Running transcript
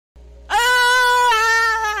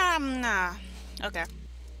Okay.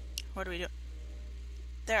 What do we do?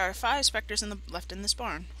 There are 5 specters left in this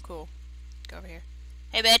barn. Cool. Go over here.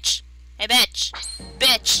 Hey, bitch! Hey, bitch!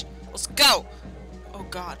 Bitch! Let's go! Oh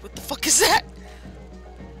god, what the fuck is that?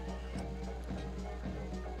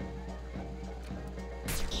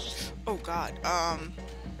 Oh god,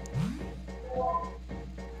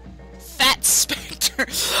 Fat Spectre!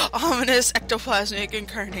 Ominous ectoplasmic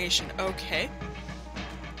incarnation. Okay.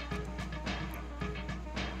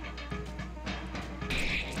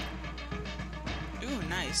 Ooh,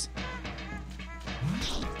 nice.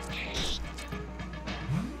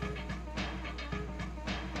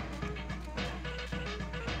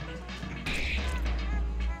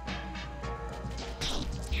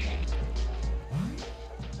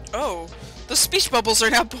 Oh, the speech bubbles are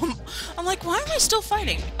now I'm like, why am I still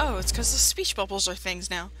fighting? Oh, it's because the speech bubbles are things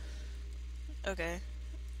now. Okay.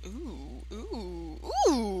 Ooh, ooh,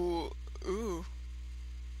 ooh, ooh.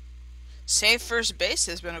 Save first base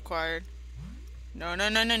has been acquired. No, no,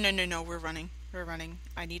 no, no, no, no, no, we're running. We're running.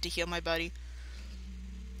 I need to heal my buddy.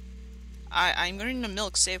 I'm going to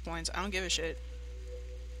milk save points. I don't give a shit.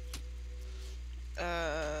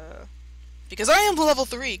 Because I am level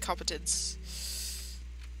 3 competence.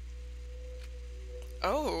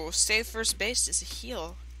 Oh, save first base is a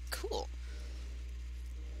heal. Cool.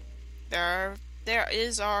 There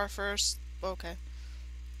is our first... Okay.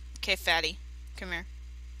 Okay, fatty. Come here.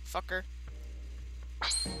 Fucker.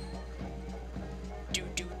 Do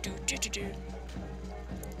do do do do do.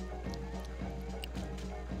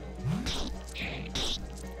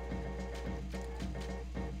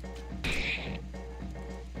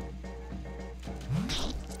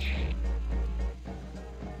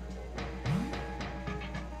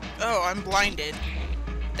 Oh, I'm blinded.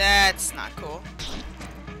 That's not cool.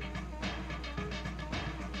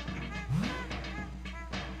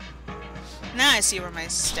 Now I see where my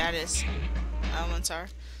status elements are.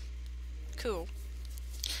 Cool.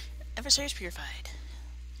 Adversaries purified.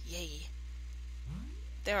 Yay.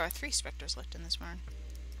 There are 3 specters left in this barn.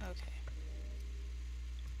 Okay.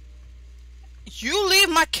 You leave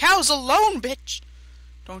my cows alone, bitch!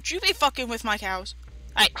 Don't you be fucking with my cows.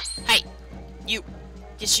 Hey, hey, you.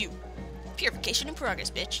 Yes, you. Purification in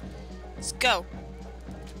progress, bitch. Let's go.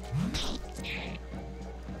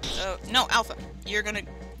 Oh, no, Alpha. You're gonna...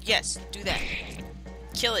 Yes, do that.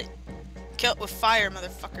 Kill it. Kill it with fire,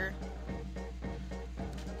 motherfucker.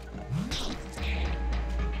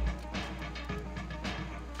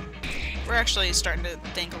 We're actually starting to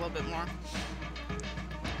think a little bit more.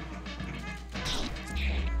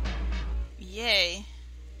 Yay.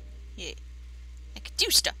 Yay. I could do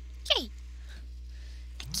stuff. Yay!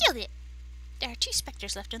 I killed it! There are 2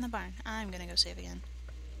 specters left in the barn. I'm gonna go save again.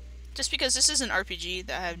 Just because this is an RPG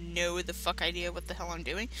that I have no the fuck idea what the hell I'm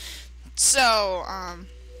doing. So,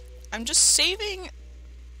 I'm just saving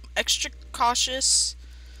extra cautious.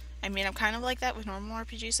 I mean, I'm kind of like that with normal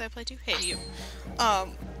RPGs that I play too. Hey, you.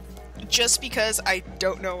 Just because I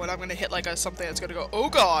don't know when I'm gonna hit like something that's gonna go, oh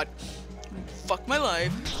god, fuck my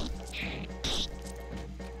life.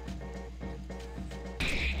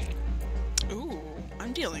 Ooh,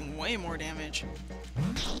 I'm dealing way more damage.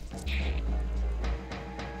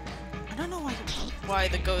 I don't know why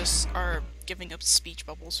the ghosts are giving up speech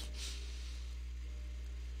bubbles.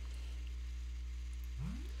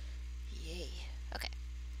 Yay. Okay.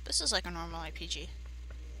 This is like a normal RPG.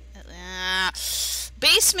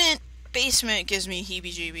 Basement gives me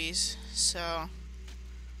heebie-jeebies, so...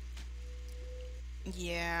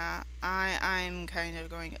 Yeah, I'm kind of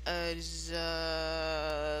going, this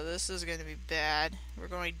is gonna be bad. We're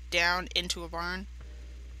going down into a barn.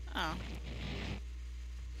 Oh.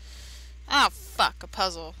 Oh, fuck, a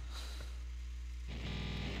puzzle.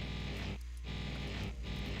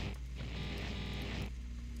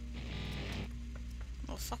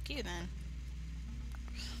 Well, fuck you then.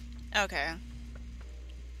 Okay.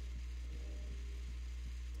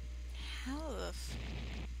 How the f...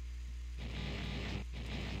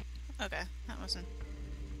 Okay, that wasn't...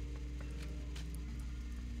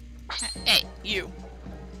 Hey, you.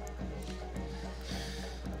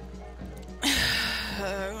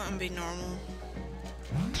 I want to be normal.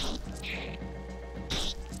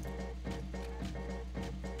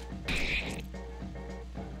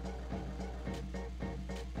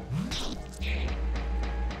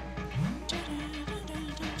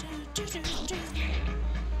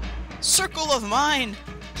 Circle of mine!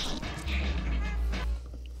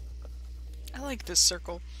 I like this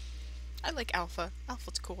circle. I like Alpha.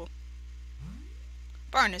 Alpha's cool.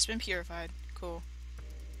 Barn has been purified. Cool.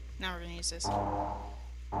 Now we're gonna use this.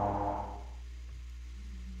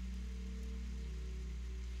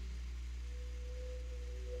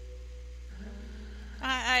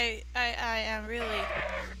 I am really...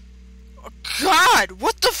 Oh, God!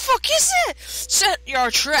 What the fuck is it? Set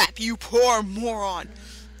your trap, you poor moron!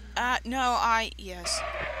 No, yes.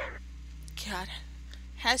 God.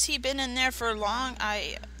 Has he been in there for long?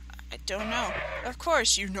 I don't know. Of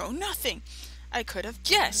course, you know nothing. I could have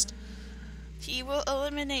guessed. He will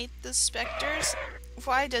eliminate the specters?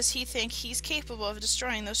 Why does he think he's capable of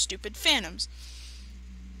destroying those stupid phantoms?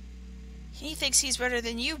 He thinks he's better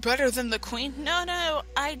than you, better than the Queen? No,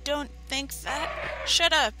 I don't think that.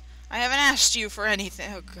 Shut up. I haven't asked you for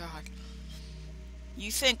anything. Oh, God.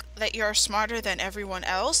 You think that you're smarter than everyone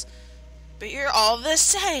else? But you're all the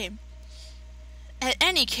same. In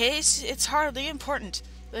any case, it's hardly important.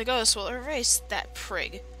 The ghost will erase that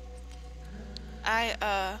prig.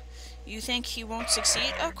 You think he won't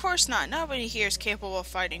succeed? Of course not. Nobody here is capable of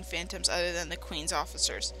fighting phantoms other than the Queen's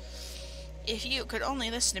officers. If you could only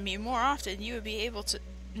listen to me more often, you would be able to...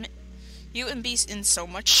 You wouldn't be in so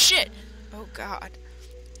much shit. Oh, God.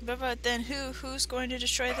 But then who's going to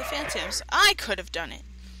destroy the phantoms? I could have done it.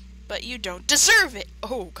 But you don't deserve it.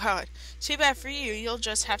 Oh, God. Too bad for you. You'll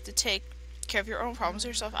just have to take care of your own problems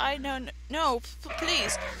yourself. No,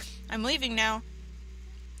 please. I'm leaving now.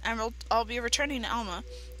 I'll be returning to Alma.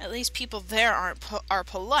 At least people there are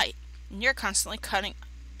polite, and you're constantly cutting,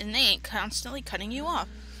 and they ain't constantly cutting you off.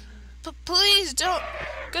 Please don't.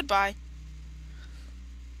 Goodbye.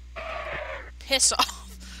 Piss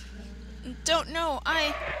off. Don't know.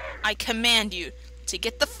 I command you to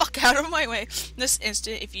get the fuck out of my way this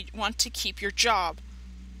instant if you want to keep your job.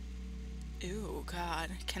 Ooh, God.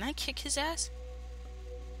 Can I kick his ass?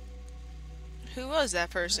 Who was that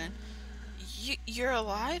person? You're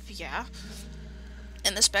alive? Yeah.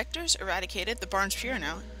 And the specters eradicated. The barn's pure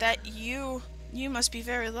now. You must be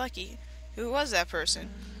very lucky. Who was that person?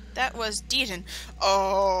 That was Deedon.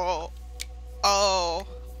 Oh.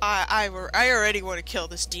 I already want to kill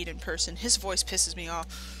this Deedon person. His voice pisses me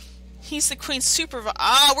off. He's the Queen's supervisor.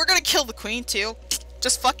 We're gonna kill the Queen too.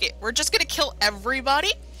 Just fuck it. We're just gonna kill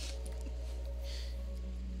everybody?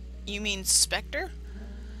 You mean Spectre?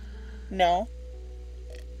 No.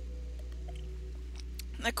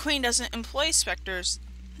 The Queen doesn't employ specters.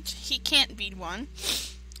 He can't be one.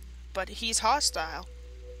 But he's hostile.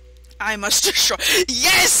 I must destroy...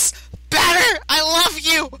 Yes! Better! I love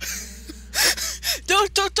you!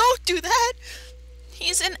 Don't do that!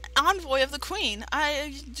 He's an envoy of the Queen.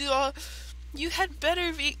 You had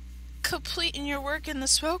better be complete in your work in the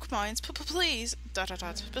smoke mines. Please. ...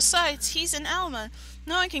 Besides, he's in Alma.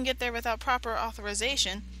 No one can get there without proper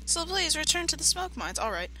authorization. So please, return to the smoke mines.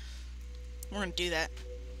 Alright. We're gonna do that.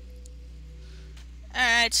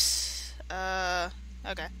 Alright.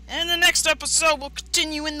 Okay. In the next episode, we'll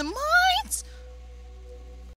continue in the mines!